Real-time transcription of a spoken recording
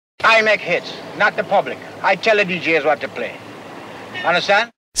I make hits, not the public. I tell the DJs what to play. Understand?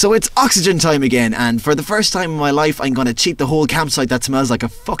 So it's oxygen time again, and for the first time in my life I'm gonna cheat the whole campsite that smells like a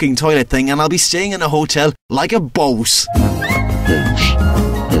fucking toilet thing, and I'll be staying in a hotel like a boss.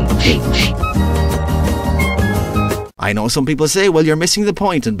 I know some people say, well, you're missing the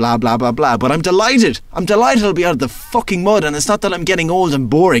point and blah blah blah blah, but I'm delighted. I'm delighted I'll be out of the fucking mud, and it's not that I'm getting old and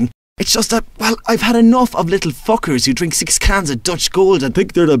boring. It's just that, well, I've had enough of little fuckers who drink 6 cans of Dutch Gold and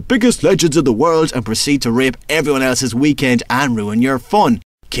think they're the biggest legends in the world and proceed to rape everyone else's weekend and ruin your fun.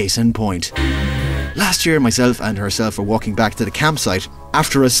 Case in point. Last year, myself and herself were walking back to the campsite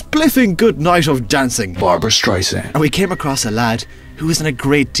after a spliffing good night of dancing. Barbara Streisand. And we came across a lad who was in a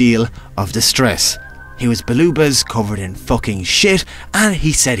great deal of distress. He was belugas, covered in fucking shit, and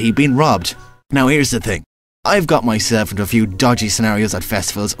he said he'd been robbed. Now here's the thing. I've got myself into a few dodgy scenarios at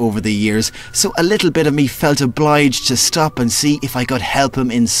festivals over the years, so a little bit of me felt obliged to stop and see if I could help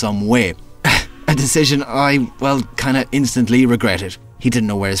him in some way. A decision I, well, kinda instantly regretted. He didn't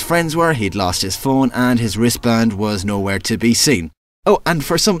know where his friends were, he'd lost his phone, and his wristband was nowhere to be seen. Oh, and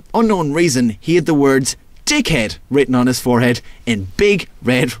for some unknown reason, he had the words "dickhead" written on his forehead in big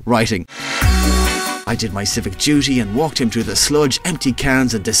red writing. I did my civic duty and walked him through the sludge, empty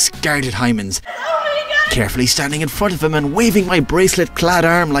cans and discarded hymens, carefully standing in front of him and waving my bracelet-clad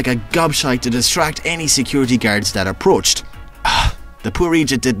arm like a gobshite to distract any security guards that approached. The poor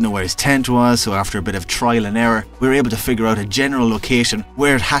idiot didn't know where his tent was, so after a bit of trial and error, we were able to figure out a general location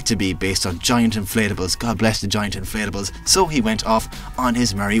where it had to be based on giant inflatables. God bless the giant inflatables. So he went off on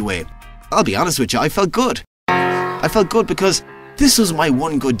his merry way. I'll be honest with you, I felt good. I felt good because this was my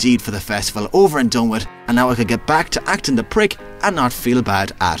one good deed for the festival, over and done with, and now I could get back to acting the prick and not feel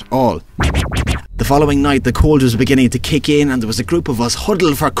bad at all. The following night, the cold was beginning to kick in and there was a group of us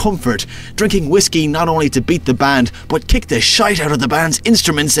huddled for comfort, drinking whiskey not only to beat the band, but kick the shite out of the band's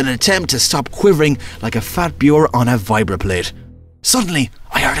instruments in an attempt to stop quivering like a fat Buer on a vibroplate. Suddenly,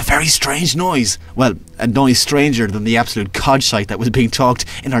 I heard a very strange noise. Well, a noise stranger than the absolute cod shite that was being talked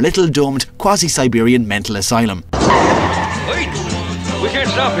in our little domed quasi-Siberian mental asylum. Wait! We can't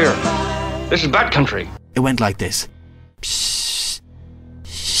stop here. This is bad country. It went like this.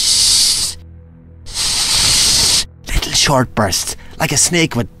 Short bursts, like a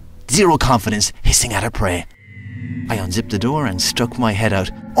snake with zero confidence hissing at a prey. I unzipped the door and stuck my head out,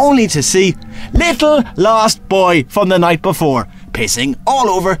 only to see little lost boy from the night before, pissing all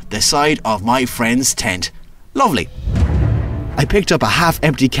over the side of my friend's tent. Lovely. I picked up a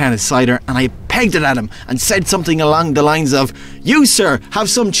half-empty can of cider and I pegged it at him and said something along the lines of, "You, sir, have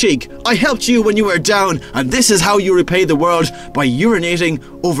some cheek. I helped you when you were down, and this is how you repay the world, by urinating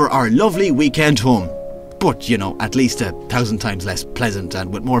over our lovely weekend home." But, you know, at least 1,000 times less pleasant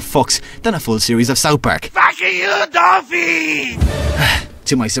and with more fucks than a full series of South Park. Fuck you, Duffy!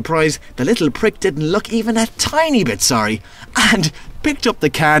 To my surprise, the little prick didn't look even a tiny bit sorry, and picked up the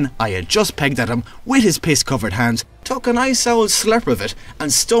can I had just pegged at him with his piss-covered hands, took a nice old slurp of it,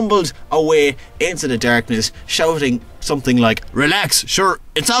 and stumbled away into the darkness, shouting something like, "Relax, sure,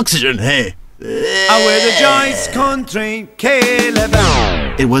 it's oxygen, hey." Where the joys country Caleb.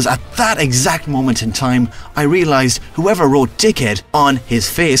 It was at that exact moment in time I realised whoever wrote "dickhead" on his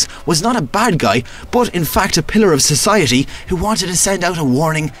face was not a bad guy, but in fact a pillar of society who wanted to send out a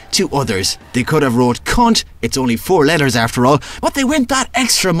warning to others. They could have wrote "cunt," it's only 4 letters after all, but they went that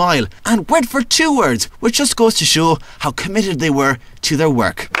extra mile and went for 2 words, which just goes to show how committed they were to their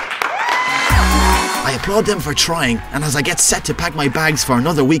work. I applaud them for trying, and as I get set to pack my bags for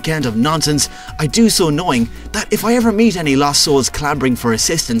another weekend of nonsense, I do so knowing that if I ever meet any lost souls clambering for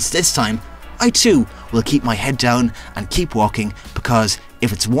assistance this time, I too will keep my head down and keep walking, because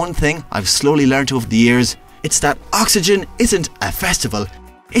if it's one thing I've slowly learnt over the years, it's that oxygen isn't a festival,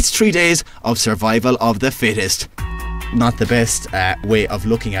 it's 3 days of survival of the fittest. Not the best way of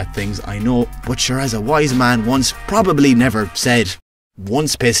looking at things, I know, but sure, as a wise man once probably never said,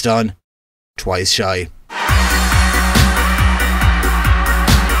 once pissed on, twice shy.